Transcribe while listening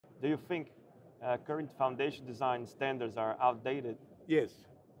Do you think current foundation design standards are outdated? Yes,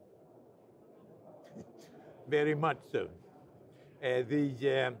 very much so.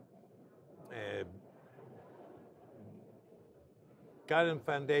 The current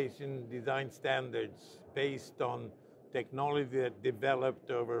foundation design standards based on technology that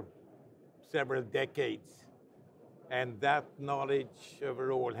developed over several decades, and that knowledge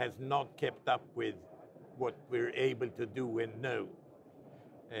overall has not kept up with what we're able to do and know.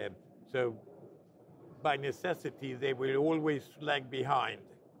 So by necessity, they will always lag behind.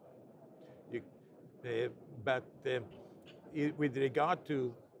 With regard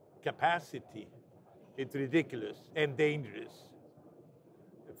to capacity, it's ridiculous and dangerous.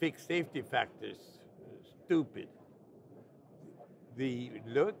 Fixed safety factors, stupid. The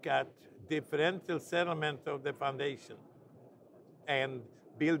look at differential settlement of the foundation and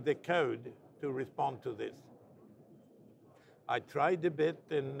build the code to respond to this. I tried a bit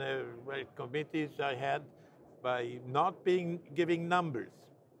in committees I had by not giving numbers.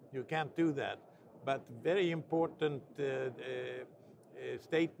 You can't do that. But very important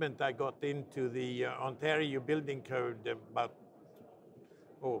statement I got into the Ontario Building Code about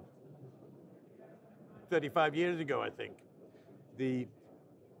 35 years ago, I think.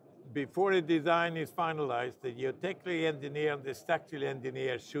 Before a design is finalized, the geotechnical engineer and the structural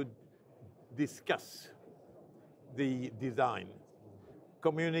engineer should discuss the design.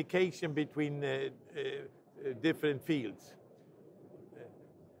 Communication between different fields.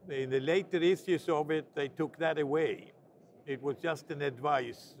 In the later issues of it, they took that away. It was just an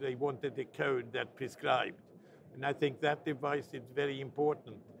advice. They wanted a code that prescribed. And I think that advice is very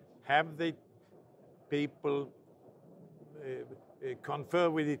important. Have the people confer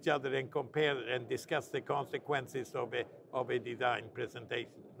with each other and compare and discuss the consequences of a design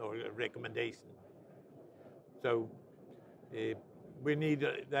presentation or a recommendation. So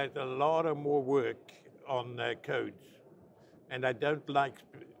there's a lot of more work on codes. And I don't like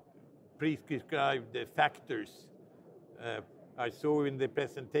prescribed factors. I saw in the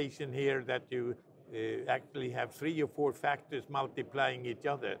presentation here that you actually have 3 or 4 factors multiplying each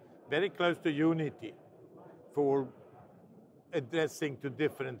other, very close to unity for addressing to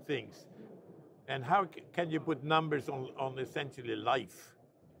different things. And how can you put numbers on essentially life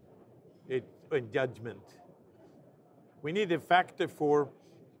in judgment? We need a factor for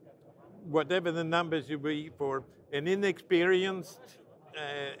whatever the numbers you be for an inexperienced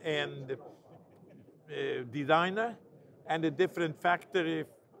and designer, and a different factor if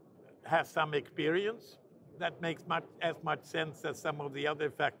has some experience. That makes as much sense as some of the other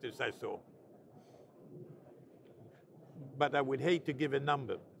factors I saw. But I would hate to give a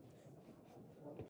number.